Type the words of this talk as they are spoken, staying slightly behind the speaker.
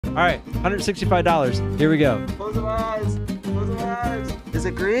All right, $165. Here we go. Close my eyes. Close my eyes. Is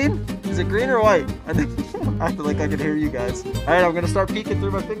it green? Is it green or white? I feel like I can hear you guys. All right, I'm gonna start peeking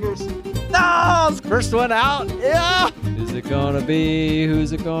through my fingers. No! First one out. Yeah. Who's it gonna be?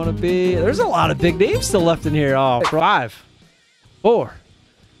 Who's it gonna be? There's a lot of big names still left in here. Oh, 5, 4,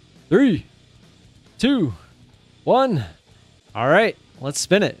 3, 2, 1. All right, let's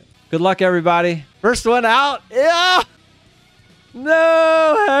spin it. Good luck, everybody. First one out. Yeah.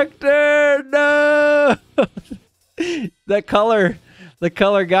 No, Hector. No. The color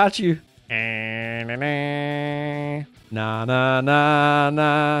got you. Na na na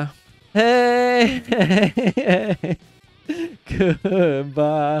na. Hey, hey, hey.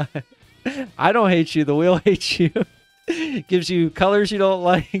 Goodbye. I don't hate you. The wheel hates you. Gives you colors you don't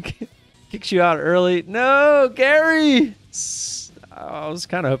like. Kicks you out early. No, Gary. I was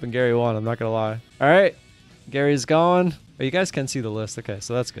kind of hoping Gary won. I'm not gonna lie. All right, Gary's gone. Oh, you guys can see the list. Okay,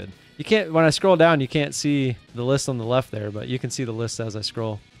 so that's good. You can't, when I scroll down, you can't see the list on the left there, but you can see the list as I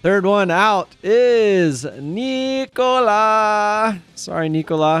scroll. Third one out is Nicola. Sorry,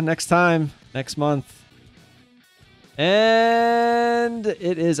 Nicola. Next time, next month. And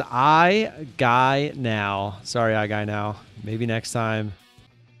it is I Guy Now. Sorry, I Guy Now. Maybe next time.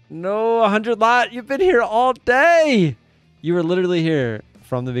 No, 100 lot. You've been here all day. You were literally here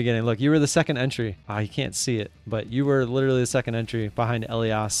from the beginning. Look, you were the second entry. You can't see it, but you were literally the second entry behind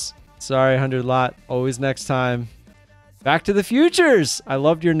Elias. Sorry, 100 lot. Always next time. Back to the futures. I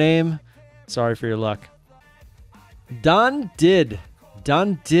loved your name. Sorry for your luck. Done did.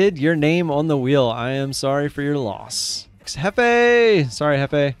 Done did your name on the wheel. I am sorry for your loss. Hefe. Sorry,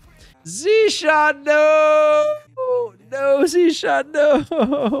 Hefe. Z-Shot, no. No, Z-Shot,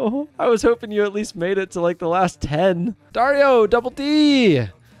 no. I was hoping you at least made it to like the last 10. Dario, Double D.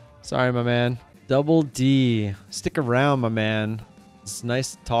 Sorry, my man. Double D. Stick around, my man. It's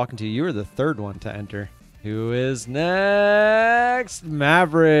nice talking to you. You were the third one to enter. Who is next?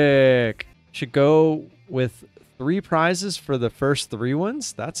 Maverick. Should go with 3 prizes for the first 3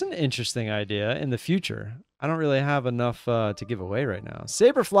 ones. That's an interesting idea in the future. I don't really have enough to give away right now.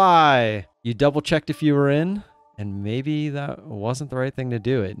 Saberfly. You double checked if you were in, and maybe that wasn't the right thing to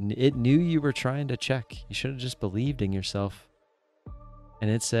do. It knew you were trying to check. You should have just believed in yourself.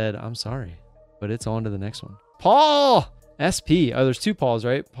 And it said, I'm sorry, but it's on to the next one. Paul SP. Oh, there's 2 Pauls,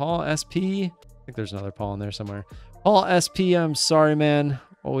 right? Paul SP. I think there's another Paul in there somewhere. Paul SP, I'm sorry, man.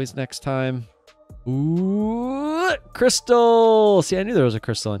 Always next time. Ooh, Crystal. See, I knew there was a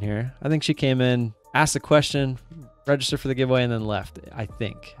Crystal in here. I think she came in, asked a question, registered for the giveaway, and then left. I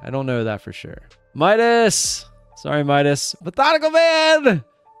think. I don't know that for sure. Midas. Sorry, Midas. Methodical Man.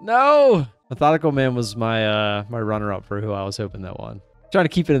 No. Methodical Man was my my runner-up for who I was hoping that won. Trying to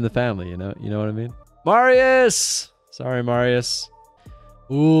keep it in the family, you know what I mean? Marius. Sorry, Marius.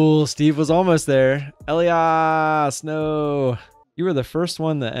 Ooh, Steve was almost there. Elias, no. You were the first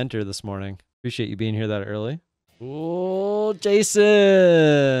one to enter this morning. Appreciate you being here that early. Ooh,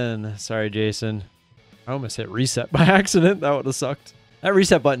 Jason. Sorry, Jason. I almost hit reset by accident. That would have sucked. That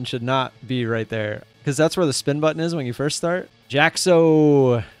reset button should not be right there, because that's where the spin button is when you first start.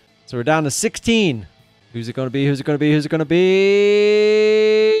 Jaxo. So we're down to 16. Who's it going to be? Who's it going to be? Who's it going to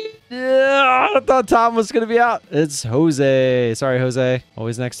be? Yeah, I thought Tom was going to be out. It's Jose. Sorry, Jose.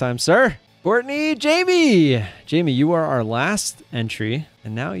 Always next time, sir. Courtney, Jamie. Jamie, you are our last entry,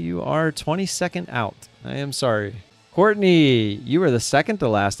 and now you are 22nd out. I am sorry. Courtney, you were the second to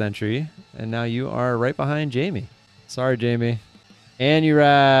last entry, and now you are right behind Jamie. Sorry, Jamie. And you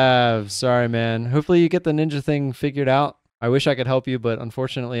Rav. Sorry, man. Hopefully you get the ninja thing figured out. I wish I could help you, but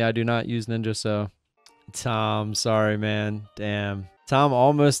unfortunately I do not use ninja, so... Tom, sorry, man. Damn. Tom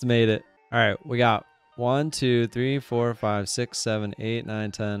almost made it. All right, we got 1, 2, 3, 4, 5, 6, 7, 8,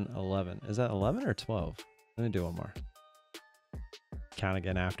 9, 10, 11. Is that 11 or 12? Let me do one more. Count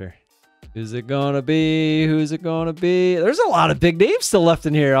again after. Who's it gonna be? Who's it gonna be? There's a lot of big names still left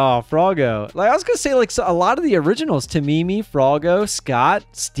in here. Oh, Froggo. Like I was gonna say, like a lot of the originals: Tamimi, Froggo, Scott,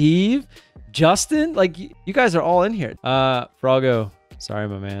 Steve, Justin. Like you guys are all in here. Froggo. Sorry,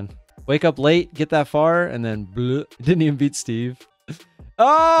 my man. Wake up late, get that far, and then bleh, didn't even beat Steve.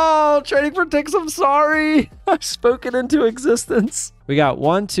 Oh, Trading for Ticks, I'm sorry. I've spoken into existence. We got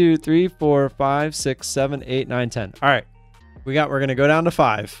 1, 2, 3, 4, 5, 6, 7, 8, 9, 10. All right. We're going to go down to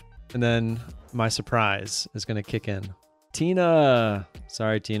 5. And then my surprise is going to kick in. Tina.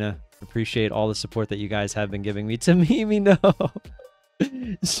 Sorry, Tina. Appreciate all the support that you guys have been giving me. Tamimi, no.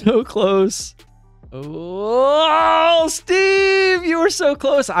 So close. Oh, Steve, you were so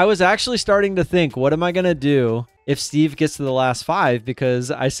close. I was actually starting to think, what am I going to do if Steve gets to the last 5? Because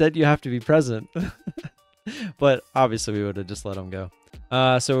I said you have to be present. But obviously we would have just let him go.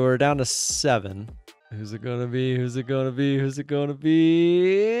 So we're down to 7. Who's it gonna be? Who's it gonna be? Who's it gonna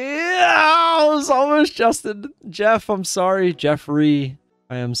be? Oh, it was almost Justin. Jeff, I'm sorry. Jeffrey,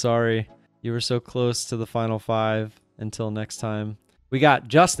 I am sorry. You were so close to the final 5. Until next time. We got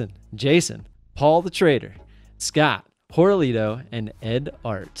Justin, Jason, Paul the Trader, Scott, Horlito, and Ed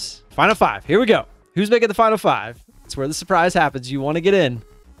Art. Final 5. Here we go. Who's making the final 5? It's where the surprise happens. You want to get in.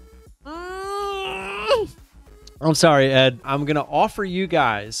 I'm sorry, Ed. I'm going to offer you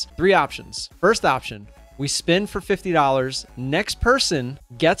guys 3 options. First option, we spin for $50. Next person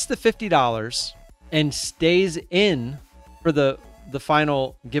gets the $50 and stays in for the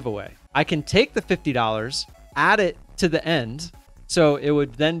final giveaway. I can take the $50, add it to the end, so it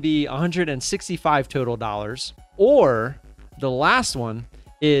would then be $165 total dollars. Or the last one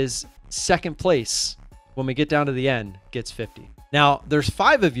is second place when we get down to the end gets 50. Now there's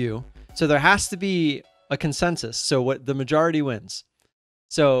 5 of you, so there has to be a consensus. So what the majority wins.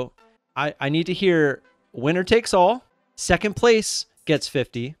 So I need to hear winner takes all, second place gets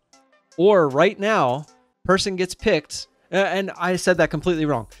 50, or right now person gets picked. And I said that completely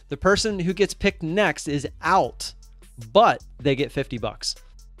wrong. The person who gets picked next is out, but they get $50.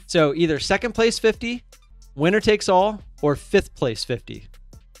 So either second place 50, winner takes all, or 5th place 50.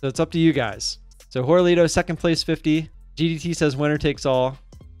 So it's up to you guys. So Horlito, second place 50. GDT says winner takes all.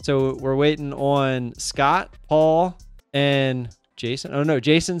 So we're waiting on Scott, Paul, and Jason. Oh no,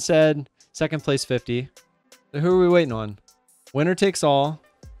 Jason said second place 50. So who are we waiting on? Winner takes all,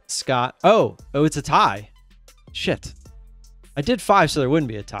 Scott. Oh, it's a tie. Shit. I did 5, so there wouldn't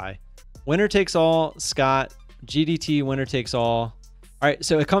be a tie. Winner takes all, Scott, GDT, winner takes all. All right,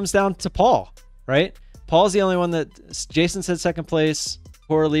 so it comes down to Paul, right? Paul's the only one that Jason said second place.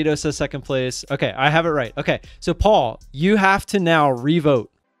 Horlito says second place. Okay, I have it right. Okay, so Paul, you have to now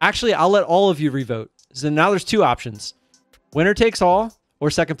revote. Actually, I'll let all of you revote. So now there's 2 options. Winner takes all or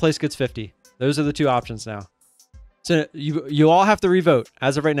second place gets 50. Those are the 2 options now. So you all have to revote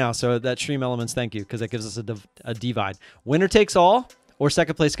as of right now. So that Stream Elements, thank you, because that gives us a divide. Winner takes all or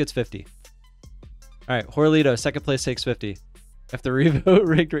second place gets 50. All right, Horlito, second place takes 50. Have to revote.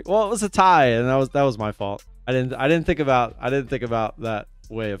 Rigged. Well, it was a tie, and that was my fault. I didn't think about that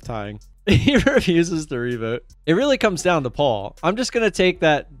way of tying. He refuses to revote. It really comes down to Paul. I'm just gonna take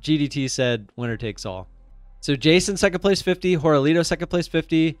that GDT said winner takes all. So Jason second place 50, Horlito second place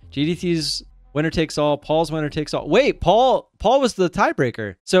 50, GDT's winner takes all, Paul's winner takes all. Wait, Paul was the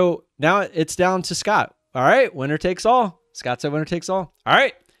tiebreaker. So now it's down to Scott. All right, winner takes all. Scott said winner takes all. All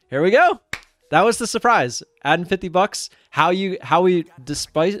right, here we go. That was the surprise. Adding $50. How we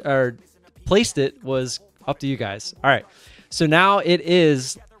placed it was up to you guys. All right. So now it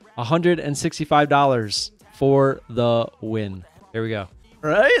is $165 for the win. Here we go. All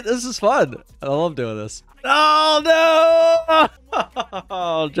right, this is fun. I love doing this. Oh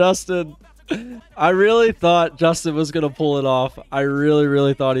no! Justin. I really thought Justin was gonna pull it off. I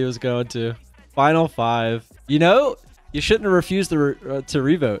really thought he was going to. Final 5. You know, you shouldn't have refused to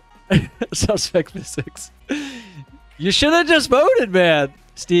revote. Suspect physics. You should have just voted, man.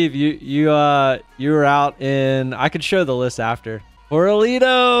 Steve, you were out in. I could show the list after.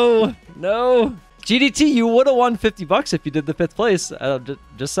 Horlito, no. GDT, you would have won $50 if you did the 5th place.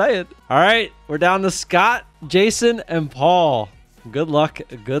 Just say it. All right, we're down to Scott, Jason, and Paul. Good luck.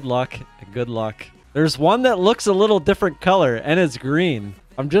 Good luck. Good luck. There's one that looks a little different color, and it's green.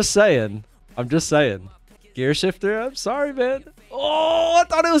 I'm just saying. Gear shifter. I'm sorry, man. Oh, I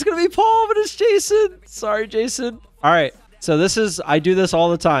thought it was gonna be Paul, but it's Jason. Sorry, Jason. All right. So I do this all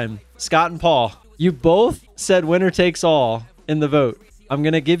the time. Scott and Paul, you both said winner takes all in the vote. I'm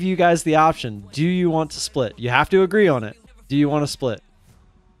going to give you guys the option. Do you want to split? You have to agree on it. Do you want to split?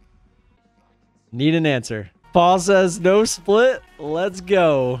 Need an answer. Paul says no split. Let's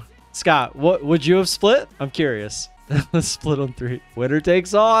go. Scott, what would you have split? I'm curious. Let's split on 3. Winner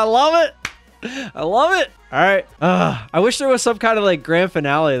takes all. I love it. I love it. All right. I wish there was some kind of like grand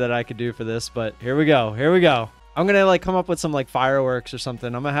finale that I could do for this, but here we go. Here we go. I'm going to like come up with some like fireworks or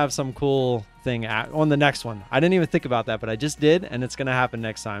something. I'm going to have some cool thing on the next one. I didn't even think about that, but I just did, and it's going to happen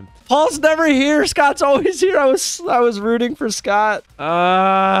next time. Paul's never here. Scott's always here. I was rooting for Scott.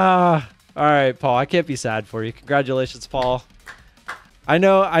 All right, Paul, I can't be sad for you. Congratulations, Paul. I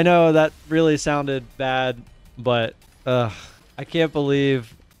know that really sounded bad, but I can't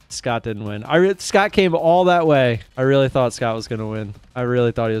believe Scott didn't win. Scott came all that way. I really thought Scott was going to win. I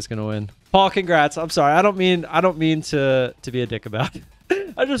really thought he was going to win. Paul, congrats. I'm sorry. I don't mean to be a dick about it.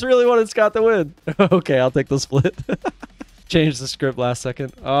 I just really wanted Scott to win. Okay, I'll take the split. Changed the script last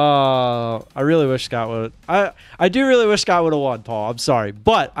second. Oh, I really wish Scott would. I do really wish Scott would have won, Paul. I'm sorry,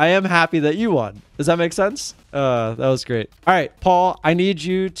 but I am happy that you won. Does that make sense? That was great. All right, Paul, I need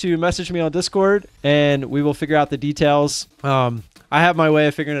you to message me on Discord, and we will figure out the details. I have my way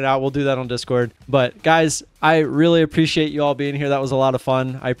of figuring it out. We'll do that on Discord. But guys, I really appreciate you all being here. That was a lot of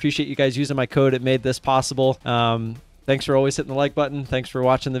fun. I appreciate you guys using my code. It made this possible. Thanks for always hitting the like button. Thanks for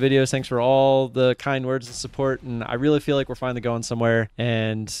watching the videos. Thanks for all the kind words of support. And I really feel like we're finally going somewhere,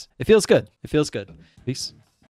 and it feels good. It feels good. Peace.